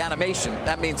saw the animation.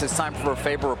 That means it's time for a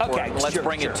Faber report. Okay, Let's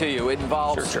bring it to you. It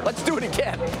involves, let's do it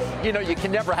again. You know, you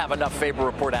can never have enough Faber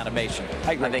report animation.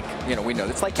 I think, we know.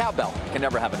 It's like cowbell. You can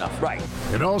never have enough. Right.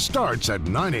 It all starts at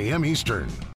 9 a.m. Eastern.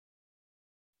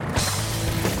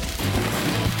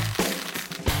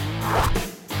 A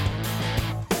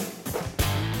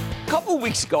couple of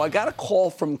weeks ago, I got a call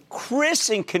from Chris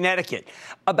in Connecticut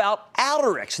about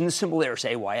Alteryx, and the symbol there is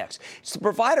AYX. It's the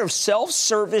provider of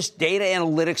self-service data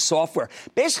analytics software.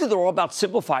 Basically, they're all about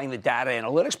simplifying the data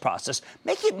analytics process,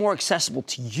 making it more accessible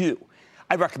to you.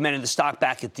 I recommended the stock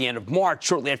back at the end of March,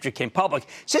 shortly after it came public.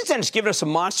 Since then, it's given us a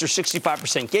monster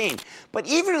 65% gain. But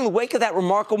even in the wake of that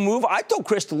remarkable move, I told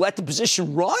Chris to let the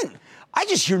position run. I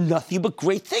just hear nothing but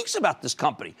great things about this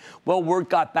company. Well, word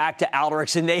got back to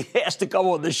Alteryx, and they asked to come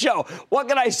on the show. What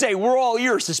can I say? We're all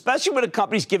ears, especially when a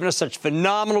company's giving us such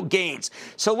phenomenal gains.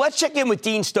 So let's check in with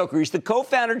Dean Stoker. He's the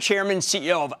co-founder, chairman, and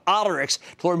CEO of Alteryx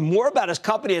to learn more about his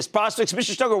company and its prospects.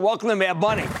 Mr. Stoker, welcome to Mad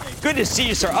Money. Good to see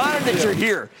you, sir. Honored that you're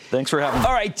here. Thanks for having me.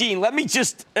 All right, Dean, let me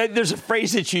just, there's a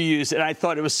phrase that you use, and I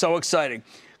thought it was so exciting.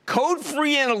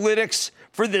 Code-free analytics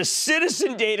for the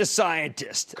citizen data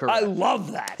scientist. Correct. I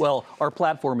love that. Well, our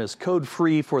platform is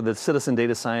code-free for the citizen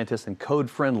data scientist and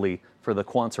code-friendly for the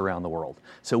quants around the world.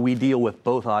 So we deal with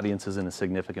both audiences in a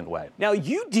significant way. Now,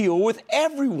 you deal with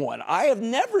everyone. I have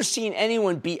never seen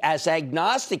anyone be as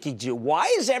agnostic as you. Why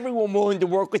is everyone willing to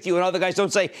work with you and other guys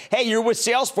don't say, hey, you're with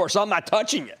Salesforce, I'm not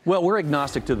touching you? Well, we're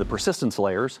agnostic to the persistence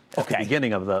layers at the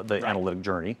beginning of the analytic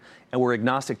journey, and we're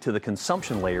agnostic to the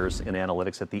consumption layers in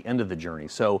analytics at the end of the journey.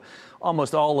 So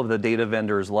almost all of the data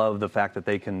vendors love the fact that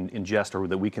they can ingest, or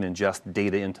that we can ingest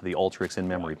data into the Alteryx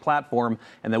in-memory platform,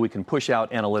 and that we can push out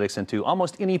analytics into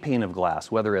almost any pane of glass,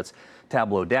 whether it's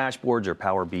Tableau dashboards or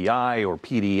Power BI or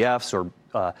PDFs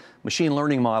or machine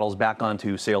learning models back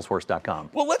onto Salesforce.com.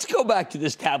 Well, let's go back to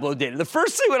this Tableau data. The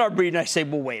first thing when I'm reading, I say,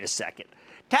 well, wait a second.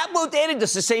 Tableau Data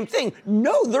does the same thing.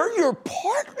 No, they're your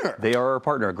partner. They are our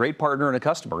partner, a great partner and a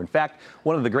customer. In fact,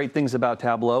 one of the great things about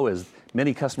Tableau is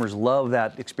many customers love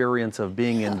that experience of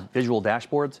being in visual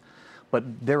dashboards, but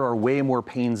there are way more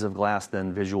panes of glass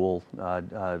than visual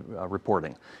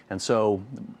reporting. And so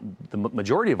the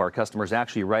majority of our customers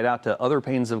actually write out to other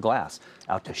panes of glass,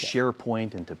 out to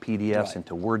SharePoint, into PDFs,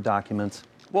 into Word documents.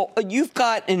 Well, you've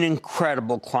got an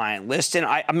incredible client list, and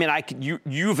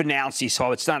you've announced these,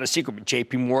 so it's not a secret, but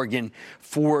J.P. Morgan,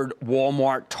 Ford,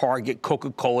 Walmart, Target,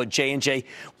 Coca-Cola, J&J.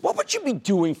 What would you be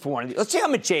doing for one of these? Let's say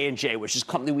I'm at J&J, which is a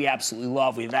company we absolutely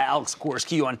love. We have Alex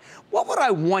Gorski on. What would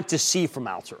I want to see from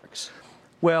Alteryx?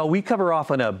 Well, we cover off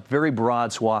on a very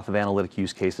broad swath of analytic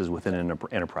use cases within an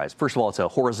enterprise. First of all, it's a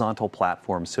horizontal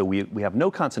platform, so we have no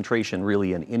concentration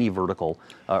really in any vertical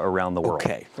around the world.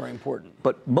 Okay, very important.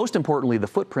 But most importantly, the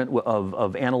footprint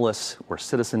of analysts or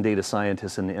citizen data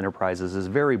scientists in the enterprises is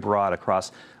very broad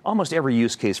across almost every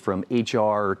use case, from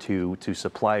HR to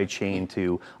supply chain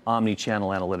to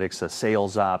omni-channel analytics,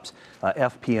 sales ops,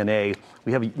 FP&A.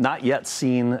 We have not yet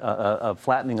seen a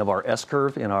flattening of our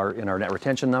S-curve in our net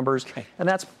retention numbers, and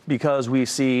that's because we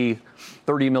see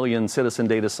 30 million citizen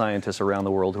data scientists around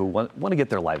the world who want to get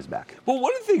their lives back. Well,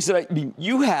 one of the things that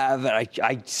you have, and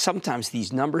I sometimes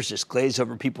these numbers just glaze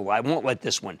over people. I won't let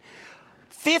this one.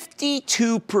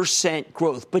 52%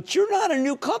 growth, but you're not a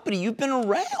new company. You've been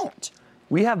around.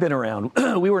 We have been around.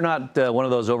 We were not one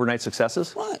of those overnight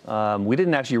successes. What? We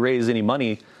didn't actually raise any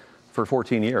money for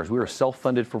 14 years. We were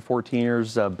self-funded for 14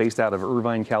 years, based out of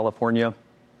Irvine, California.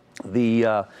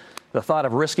 The thought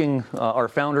of risking our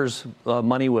founders'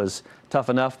 money was tough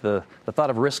enough. The thought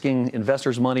of risking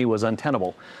investors' money was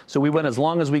untenable. So we went as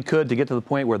long as we could to get to the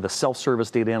point where the self-service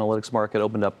data analytics market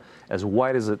opened up as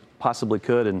wide as it possibly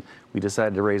could, and we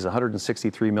decided to raise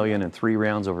 $163 million in 3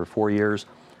 rounds over 4 years,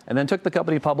 and then took the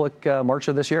company public March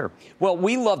of this year. Well,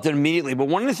 we loved it immediately, but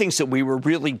one of the things that we were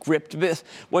really gripped with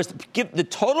was the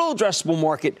total addressable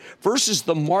market versus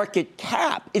the market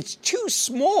cap. It's too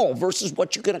small versus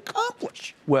what you can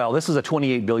accomplish. Well, this is a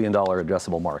 $28 billion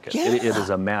addressable market. Yeah. It is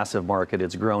a massive market.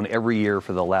 It's grown every year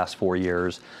for the last 4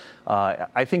 years.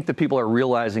 I think that people are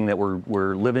realizing that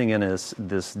we're living in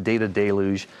this data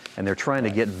deluge, and they're trying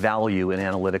to get value in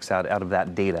analytics out of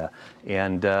that data.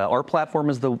 And our platform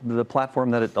is the platform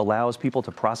that it allows people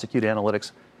to prosecute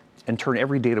analytics and turn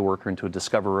every data worker into a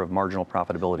discoverer of marginal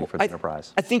profitability for the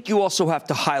enterprise. I think you also have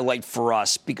to highlight for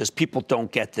us, because people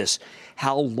don't get this,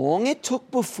 how long it took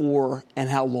before and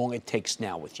how long it takes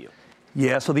now with you.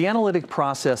 Yeah, so the analytic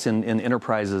process in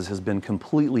enterprises has been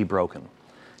completely broken.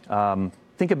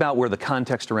 Think about where the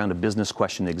context around a business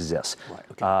question exists. Right,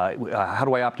 okay. How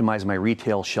do I optimize my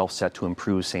retail shelf set to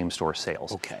improve same-store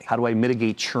sales? Okay. How do I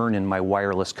mitigate churn in my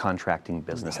wireless contracting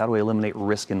business? How do I eliminate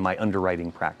risk in my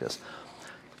underwriting practice?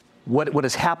 What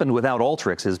has happened without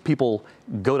Alteryx is people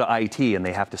go to IT and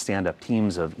they have to stand up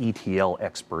teams of ETL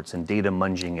experts and data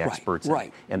munging experts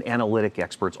and analytic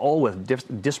experts, all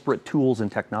with disparate tools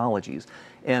and technologies.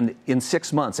 And in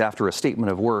 6 months after a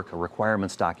statement of work, a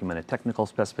requirements document, a technical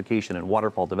specification, and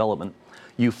waterfall development,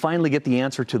 you finally get the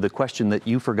answer to the question that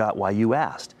you forgot why you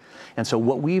asked. And so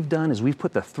what we've done is we've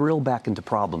put the thrill back into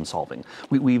problem solving.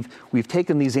 We've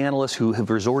taken these analysts who have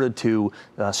resorted to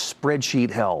spreadsheet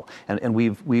hell, and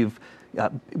we've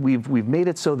made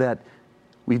it so that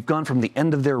we've gone from the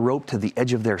end of their rope to the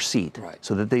edge of their seat,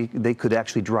 so that they could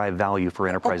actually drive value for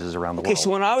enterprises around the world. Okay, so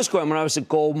when I was at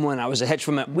Goldman, when I was a hedge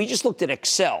fund, we just looked at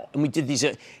Excel and we did these.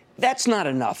 That's not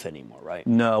enough anymore, right?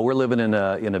 No, we're living in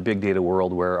a big data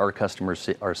world where our customers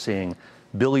are seeing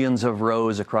billions of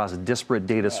rows across disparate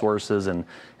data sources, and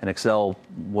Excel,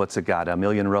 what's it got, a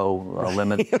million row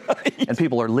limit? And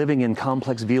people are living in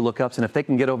complex VLOOKUPs, and if they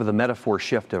can get over the metaphor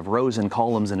shift of rows and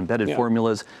columns and embedded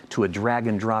formulas to a drag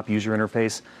and drop user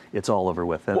interface, it's all over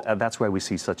with. That's why we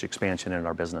see such expansion in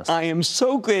our business. I am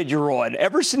so glad you're on.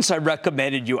 Ever since I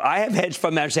recommended you, I have hedge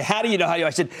fund managers say, how do you know how you? I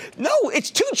said, no,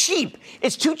 it's too cheap.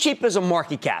 It's too cheap as a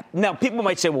market cap. Now, people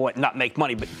might say, well, what, not make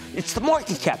money, but it's the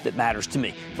market cap that matters to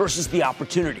me versus the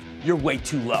opportunity. You're way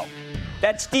too low.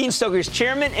 That's Dean Stoker,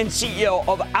 Chairman and CEO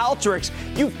of Alteryx.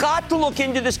 You've got to look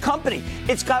into this company.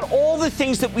 It's got all the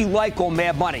things that we like on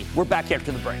Mad Money. We're back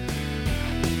after the break.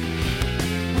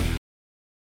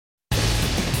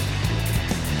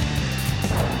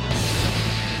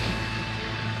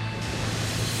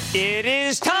 It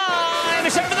is time.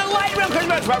 It's time for the light round.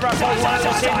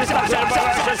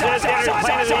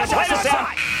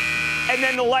 And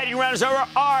then the lightning round is over.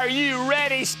 Are you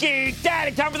ready, Ski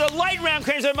Daddy? Time for the light round.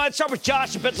 Let's start with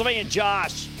Josh in Pennsylvania.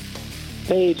 Josh.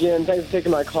 Hey, Jim. Thanks for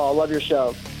taking my call. Love your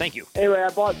show. Thank you. Anyway, I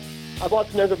bought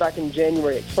Sunoco back in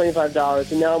January at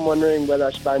 $25, and now I'm wondering whether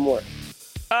I should buy more.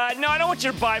 No, I don't want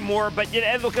you to buy more, but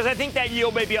because I think that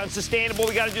yield may be unsustainable.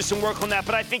 We got to do some work on that.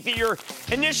 But I think that your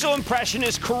initial impression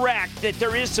is correct, that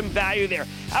there is some value there.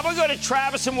 How about we go to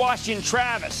Travis in Washington?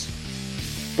 Travis.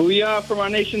 Booyah from our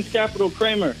nation's capital,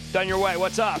 Cramer. Done your way.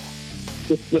 What's up?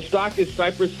 The stock is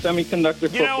Cypress Semiconductor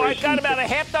Corporation. You know, I've got about a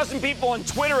half dozen people on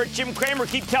Twitter at Jim Cramer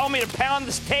keep telling me to pound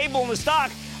this table in the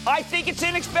stock. I think it's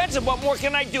inexpensive. What more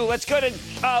can I do? Let's go to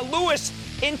Lewis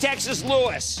in Texas.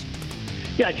 Lewis.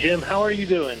 Yeah, Jim, how are you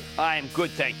doing? I am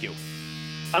good, thank you.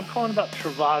 I'm calling about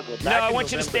Trivago. No, I want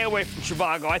you to stay away from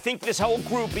Trivago. I think this whole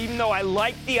group, even though I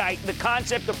like the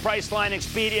concept of Priceline,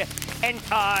 Expedia,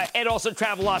 and also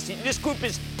Travelocity, this group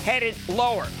is headed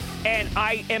lower. And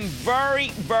I am very,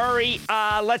 very,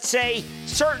 let's say,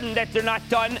 certain that they're not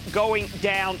done going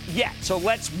down yet. So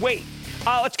let's wait.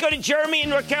 Let's go to Jeremy in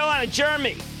North Carolina.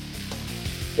 Jeremy.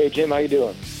 Hey, Jim, how you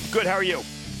doing? Good, how are you?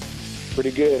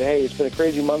 Pretty good. Hey, it's been a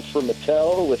crazy month for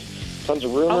Mattel with tons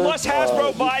of rumors. Unless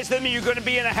Hasbro buys them, you're going to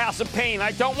be in a house of pain.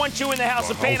 I don't want you in the house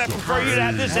of pain. I prefer you to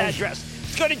have this address.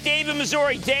 Let's go to Dave in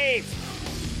Missouri. Dave.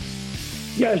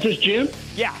 Yeah, is this Jim?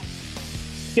 Yeah.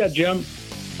 Yeah, Jim.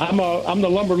 I'm the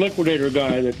lumber liquidator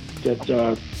guy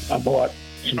that I bought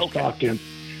some stock in.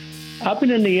 I've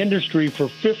been in the industry for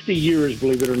 50 years,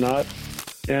 believe it or not,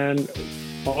 and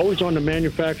always on the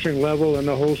manufacturing level and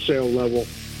the wholesale level.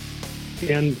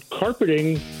 And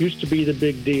carpeting used to be the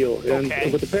big deal. And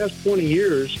over the past 20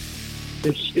 years,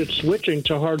 it's switching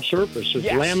to hard surface. It's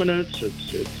laminates,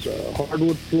 it's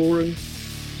hardwood flooring,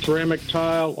 ceramic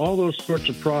tile, all those sorts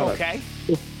of products. Okay.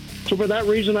 So for that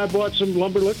reason, I bought some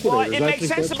lumber liquidators. Well, it makes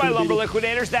sense to buy lumber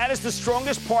liquidators. That is the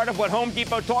strongest part of what Home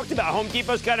Depot talked about. Home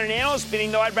Depot's got an analyst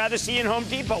meeting, though I'd rather see you in Home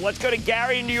Depot. Let's go to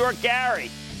Gary in New York. Gary.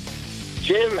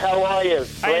 Jim, how are you?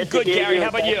 I am good, Gary. How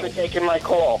about you? Thanks for taking my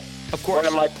call. Of course. One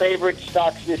of my favorite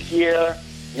stocks this year,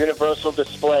 Universal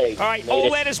Display. All right,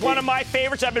 OLED is one of my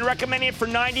favorites. I've been recommending it for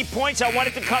 90 points. I want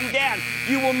it to come down.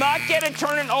 You will not get a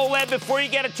turn in OLED before you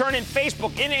get a turn in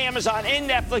Facebook, in Amazon, in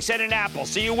Netflix, and in Apple.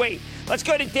 So you wait. Let's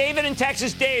go to David in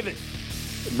Texas. David.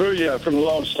 Booyah from the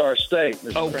Lone Star State,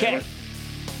 Mr. Okay. Cramer.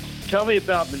 Tell me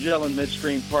about Magellan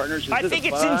Midstream Partners. I think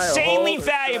it's insanely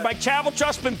valued. My travel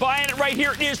trust's been buying it right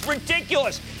here. It is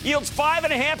ridiculous. Yields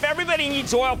 5.5. Everybody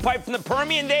needs oil pipe from the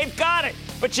Permian. They've got it.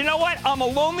 But you know what? I'm a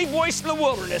lonely voice in the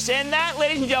wilderness. And that,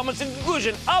 ladies and gentlemen, is the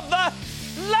conclusion of the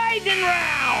Lightning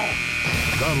Round.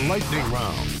 The Lightning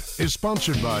Round is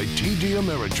sponsored by TD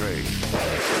Ameritrade.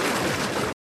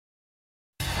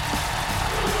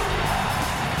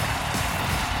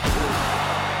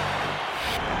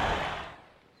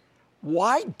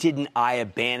 Why didn't I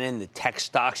abandon the tech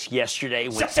stocks yesterday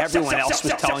when everyone else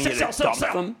was telling you to dump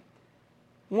them?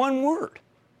 One word.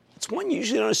 It's one you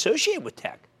usually don't associate with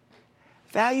tech.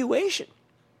 Valuation.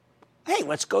 Hey,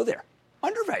 let's go there.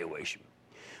 Undervaluation.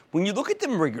 When you look at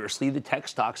them rigorously, the tech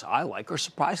stocks I like are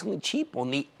surprisingly cheap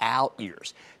on the out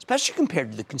years, especially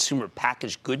compared to the consumer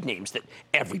packaged good names that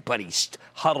everybody's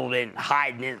huddled in,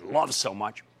 hiding in, and loves so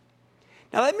much.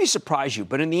 Now, that may surprise you,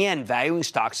 but in the end, valuing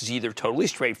stocks is either totally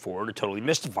straightforward or totally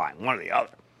mystifying, one or the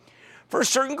other. For a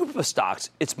certain group of stocks,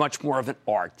 it's much more of an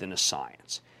art than a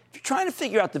science. If you're trying to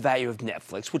figure out the value of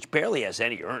Netflix, which barely has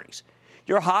any earnings,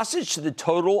 you're hostage to the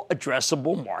total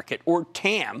addressable market, or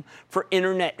TAM, for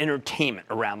internet entertainment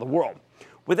around the world.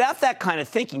 Without that kind of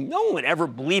thinking, no one would ever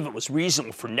believe it was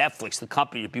reasonable for Netflix, the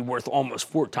company, to be worth almost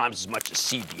 4 times as much as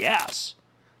CBS.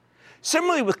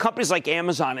 Similarly, with companies like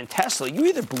Amazon and Tesla, you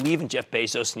either believe in Jeff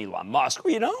Bezos and Elon Musk, or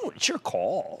you don't. It's your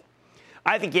call.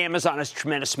 I think Amazon has a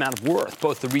tremendous amount of worth,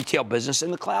 both the retail business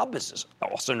and the cloud business,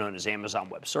 also known as Amazon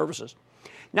Web Services.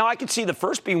 Now, I could see the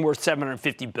first being worth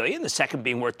 $750 billion, the second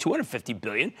being worth $250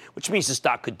 billion, which means the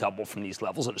stock could double from these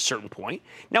levels at a certain point.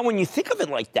 Now, when you think of it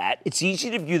like that, it's easy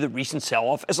to view the recent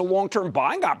sell-off as a long-term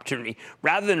buying opportunity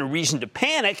rather than a reason to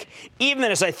panic, even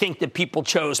as I think that people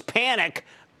chose panic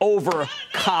over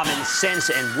common sense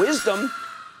and wisdom.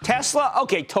 Tesla,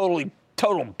 okay, total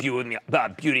beauty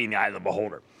in the eye of the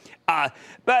beholder.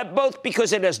 But both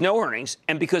because it has no earnings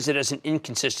and because it has an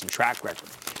inconsistent track record.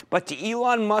 But to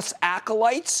Elon Musk's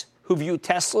acolytes, who view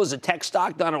Tesla as a tech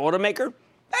stock, not an automaker,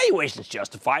 valuation is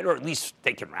justified, or at least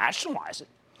they can rationalize it.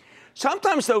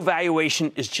 Sometimes, though,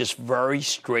 valuation is just very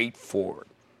straightforward.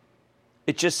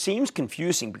 It just seems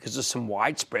confusing because of some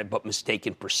widespread but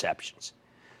mistaken perceptions.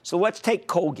 So let's take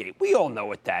Colgate. We all know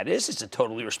what that is. It's a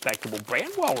totally respectable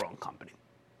brand, well-run company.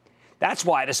 That's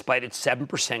why, despite its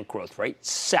 7% growth rate,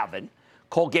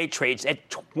 Colgate trades at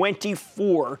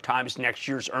 24 times next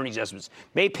year's earnings estimates.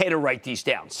 May pay to write these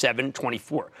down,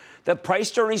 7.24. The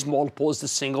price-to-earnings multiple is the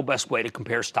single best way to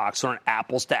compare stocks on an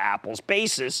apples-to-apples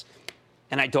basis.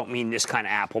 And I don't mean this kind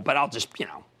of apple, but I'll just,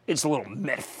 it's a little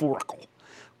metaphorical.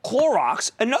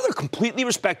 Clorox, another completely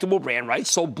respectable brand, right,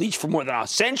 sold bleach for more than a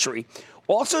century,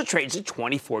 also trades at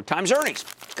 24 times earnings.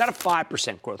 It's got a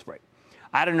 5% growth rate.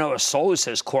 I don't know a soul who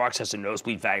says Clorox has a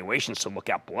nosebleed valuation, so look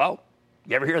out below.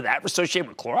 You ever hear that associated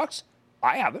with Clorox?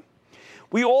 I haven't.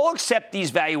 We all accept these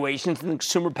valuations in the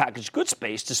consumer packaged goods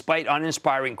space despite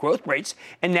uninspiring growth rates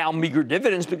and now meager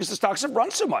dividends because the stocks have run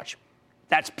so much.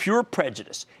 That's pure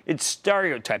prejudice. It's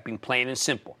stereotyping, plain and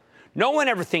simple. No one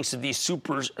ever thinks of these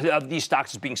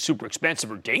stocks as being super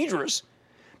expensive or dangerous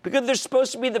because they're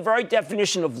supposed to be the very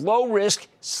definition of low-risk,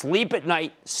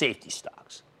 sleep-at-night safety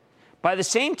stocks. By the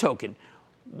same token,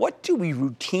 what do we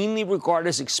routinely regard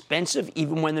as expensive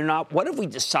even when they're not? What have we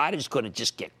decided is going to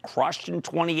just get crushed in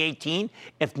 2018,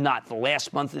 if not the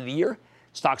last month of the year?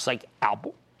 Stocks like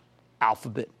Apple,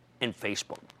 Alphabet, and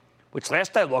Facebook, which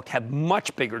last I looked have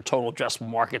much bigger total addressable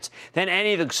markets than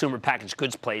any of the consumer packaged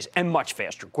goods plays and much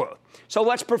faster growth. So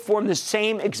let's perform the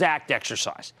same exact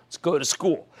exercise. Let's go to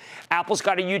school. Apple's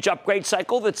got a huge upgrade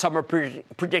cycle that some are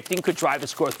predicting could drive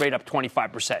its growth rate up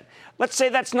 25%. Let's say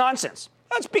that's nonsense.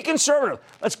 Let's be conservative.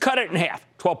 Let's cut it in half,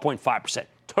 12.5%.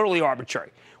 Totally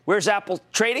arbitrary. Where's Apple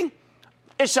trading?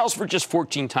 It sells for just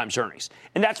 14 times earnings.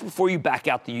 And that's before you back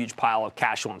out the huge pile of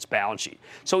cash on its balance sheet.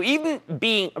 So even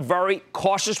being very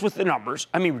cautious with the numbers,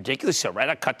 I mean, ridiculous so, right?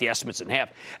 I cut the estimates in half.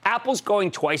 Apple's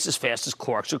going twice as fast as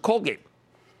Clorox or Colgate.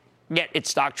 Yet its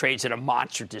stock trades at a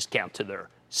monster discount to their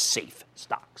safe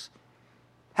stocks.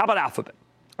 How about Alphabet?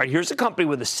 All right, here's a company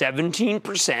with a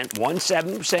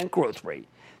 17% growth rate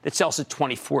that sells at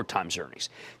 24 times earnings.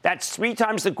 That's 3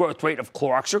 times the growth rate of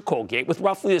Clorox or Colgate with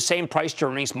roughly the same price to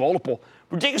earnings multiple.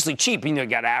 Ridiculously cheap. You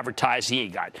got advertising, you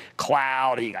got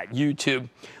cloud, you got YouTube.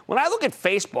 When I look at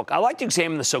Facebook, I like to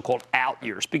examine the so-called out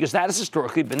years because that has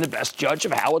historically been the best judge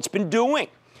of how it's been doing.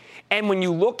 And when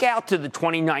you look out to the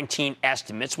 2019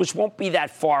 estimates, which won't be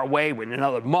that far away in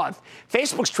another month,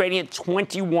 Facebook's trading at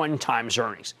 21 times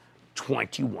earnings.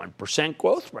 21%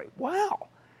 growth rate. Wow.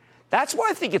 That's why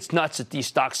I think it's nuts that these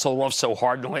stocks sold off so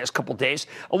hard in the last couple of days,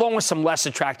 along with some less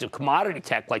attractive commodity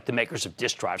tech like the makers of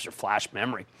disk drives or flash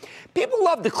memory. People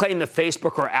love to claim that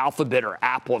Facebook or Alphabet or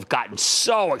Apple have gotten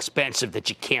so expensive that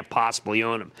you can't possibly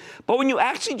own them. But when you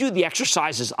actually do the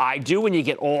exercises I do, when you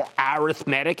get all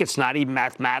arithmetic, it's not even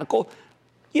mathematical,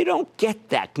 you don't get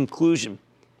that conclusion.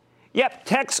 Yep,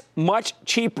 tech's much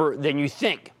cheaper than you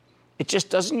think. It just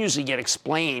doesn't usually get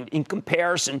explained in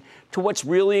comparison to what's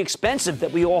really expensive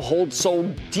that we all hold so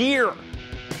dear.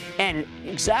 And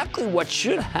exactly what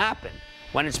should happen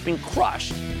when it's been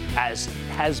crushed, as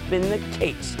has been the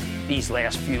case these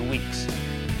last few weeks.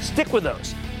 Stick with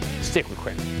those. Stick with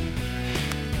Cramer.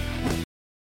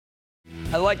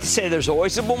 I like to say there's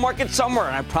always a bull market somewhere,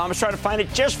 and I promise to try to find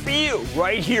it just for you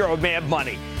right here on Mad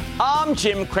Money. I'm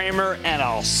Jim Cramer, and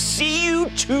I'll see you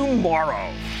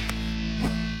tomorrow.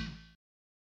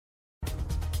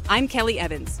 I'm Kelly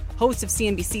Evans, host of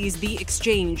CNBC's The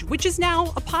Exchange, which is now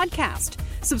a podcast.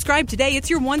 Subscribe today. It's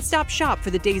your one-stop shop for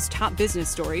the day's top business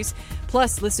stories.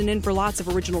 Plus, listen in for lots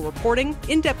of original reporting,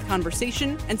 in-depth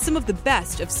conversation, and some of the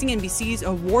best of CNBC's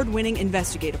award-winning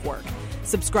investigative work.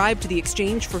 Subscribe to The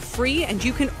Exchange for free, and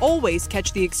you can always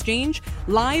catch The Exchange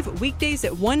live weekdays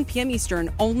at 1 p.m.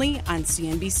 Eastern only on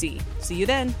CNBC. See you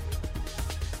then.